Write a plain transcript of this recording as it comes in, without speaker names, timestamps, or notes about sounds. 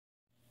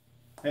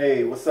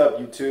Hey, what's up,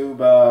 YouTube?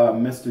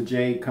 Mr.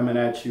 J coming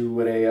at you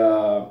with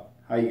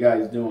how you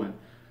guys doing?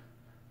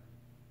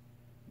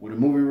 With a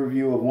movie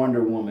review of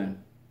Wonder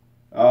Woman.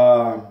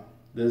 Uh,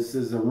 this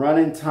is a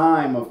running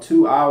time of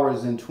 2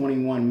 hours and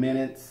 21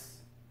 minutes.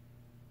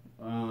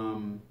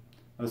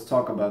 Let's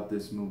talk about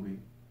this movie.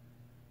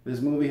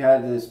 This movie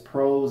has its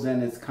pros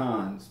and its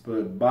cons,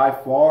 but by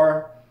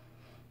far,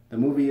 the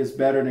movie is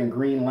better than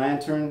Green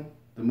Lantern.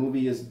 The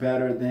movie is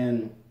better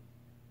than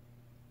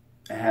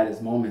it had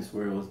its moments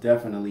where it was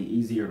definitely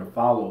easier to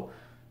follow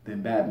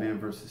than Batman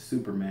versus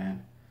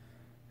Superman.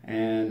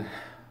 And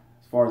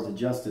as far as the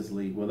Justice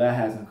League, well, that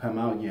hasn't come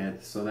out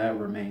yet, so that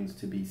remains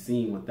to be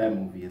seen what that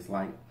movie is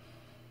like.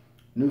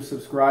 New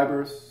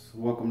subscribers,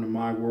 welcome to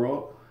my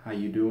world. How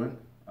you doing?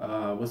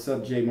 What's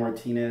up, Jay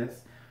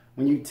Martinez?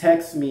 When you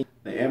text me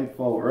the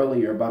info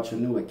earlier about your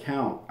new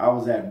account, I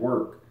was at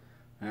work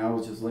and I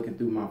was just looking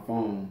through my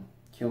phone,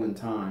 killing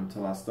time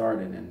till I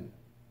started, and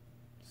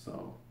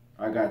so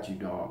I got you,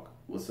 dog.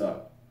 What's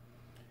up?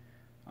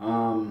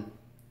 And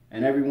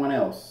everyone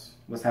else,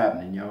 what's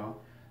happening, y'all?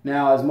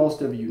 Now, as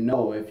most of you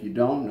know, if you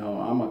don't know,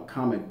 I'm a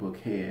comic book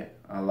head.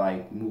 I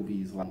like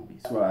movies.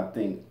 That's what I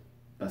think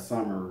the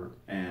summer,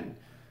 and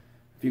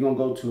if you're gonna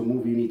go to a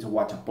movie, you need to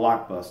watch a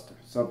blockbuster,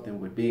 something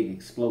with big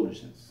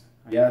explosions.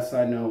 Yes,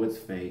 I know it's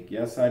fake.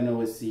 Yes, I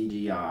know it's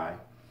CGI,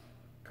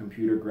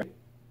 computer grade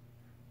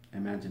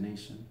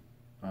imagination,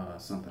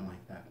 something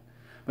like that.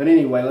 But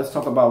anyway, let's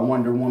talk about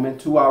Wonder Woman.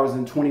 2 hours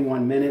and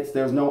 21 minutes.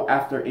 There's no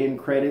after-end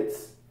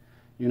credits.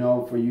 You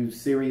know, for you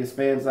serious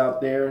fans out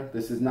there,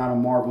 this is not a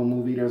Marvel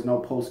movie. There's no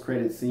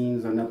post-credit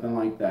scenes or nothing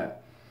like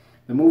that.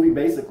 The movie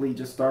basically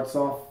just starts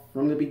off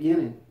from the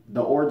beginning,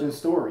 the origin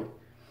story.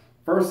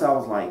 First, I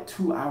was like,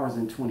 2 hours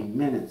and 20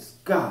 minutes.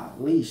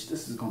 Golly,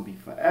 this is going to be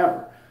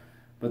forever.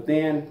 But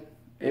then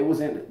it was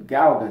in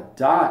Gal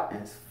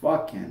Gadot is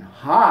fucking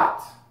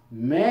hot.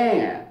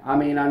 Man, I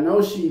mean, I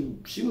know she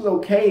was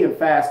okay in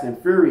Fast and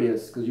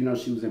Furious because, you know,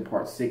 she was in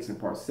part 6 and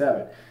part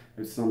 7.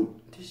 There's some,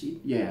 did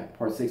she? Yeah,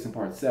 part 6 and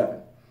part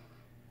 7.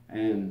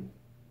 And,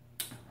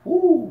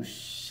 whoo,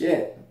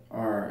 shit.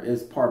 Or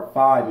it's part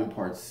 5 and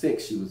part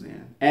 6 she was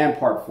in. And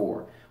part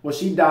 4. Well,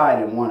 she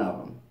died in one of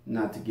them.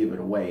 Not to give it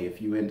away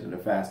if you into the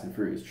Fast and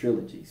Furious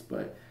trilogies.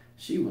 But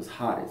she was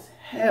hot as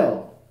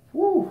hell.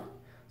 Whoo.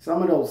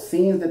 Some of those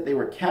scenes that they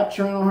were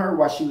capturing on her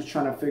while she was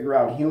trying to figure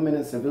out human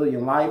and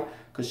civilian life.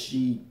 Because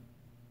she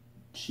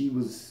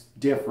was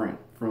different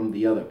from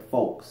the other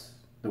folks.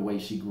 The way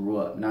she grew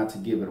up. Not to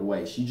give it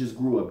away. She just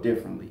grew up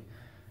differently.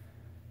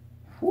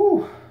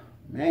 Whew.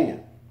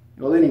 Man.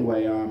 Well,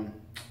 anyway, the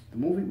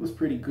movie was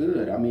pretty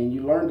good. I mean,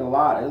 you learned a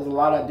lot. There's a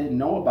lot I didn't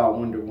know about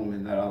Wonder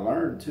Woman that I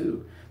learned,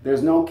 too.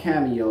 There's no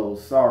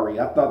cameos. Sorry.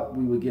 I thought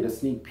we would get a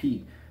sneak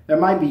peek. There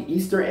might be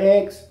Easter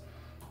eggs,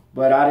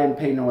 but I didn't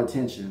pay no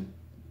attention.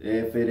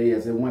 If it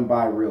is, it went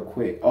by real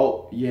quick.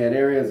 Oh, yeah,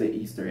 there is an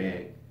Easter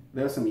egg.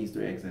 There's some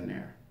Easter eggs in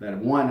there. That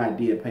one I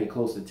did pay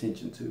close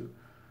attention to.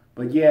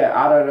 But yeah,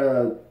 out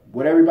of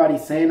what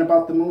everybody's saying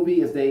about the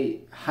movie is they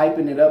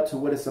hyping it up to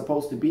what it's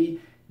supposed to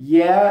be.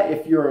 Yeah,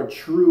 if you're a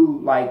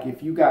true, like,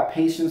 if you got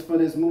patience for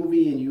this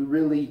movie and you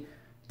really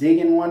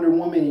digging Wonder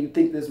Woman and you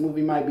think this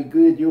movie might be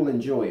good, you'll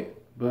enjoy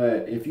it.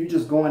 But if you're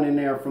just going in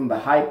there from the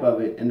hype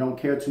of it and don't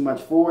care too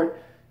much for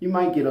it, you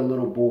might get a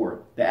little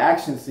bored. The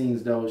action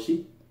scenes, though,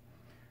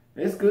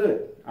 it's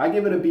good. I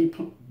give it a B.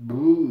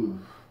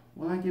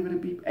 Well, I give it a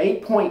B.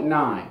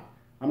 8.9.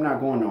 I'm not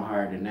going no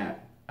higher than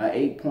that. A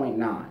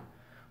 8.9.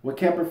 What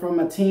kept it from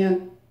a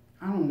 10?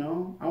 I don't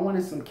know. I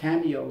wanted some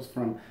cameos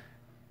from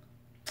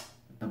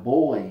the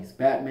boys,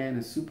 Batman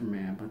and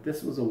Superman. But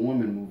this was a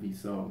woman movie,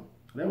 so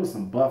there was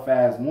some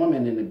buff-ass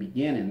woman in the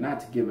beginning.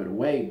 Not to give it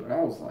away, but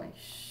I was like,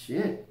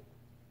 shit.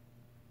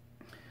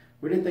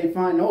 Where did they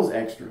find those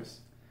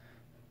extras?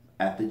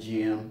 At the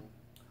gym.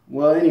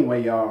 Well,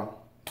 anyway, y'all.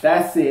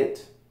 That's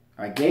it.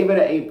 I gave it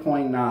an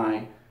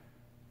 8.9.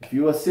 If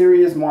you're a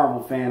serious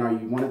Marvel fan or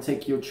you want to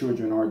take your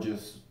children or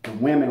just the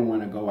women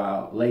want to go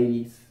out,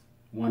 ladies,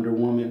 Wonder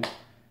Woman,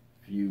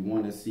 if you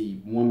want to see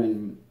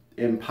woman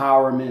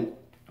empowerment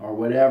or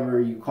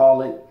whatever you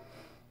call it,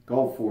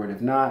 go for it.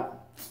 If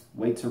not,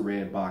 wait to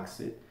red box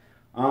it.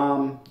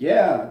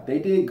 Yeah, they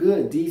did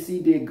good.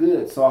 DC did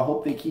good. So I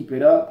hope they keep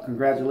it up.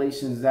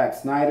 Congratulations, Zack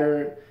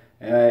Snyder.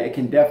 It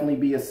can definitely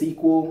be a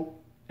sequel.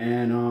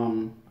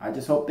 And I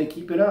just hope they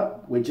keep it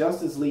up with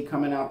Justice League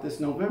coming out this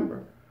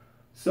November.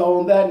 So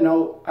on that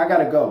note, I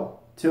gotta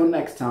go. Till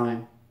next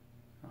time,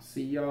 I'll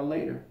see y'all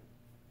later.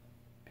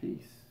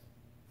 Peace.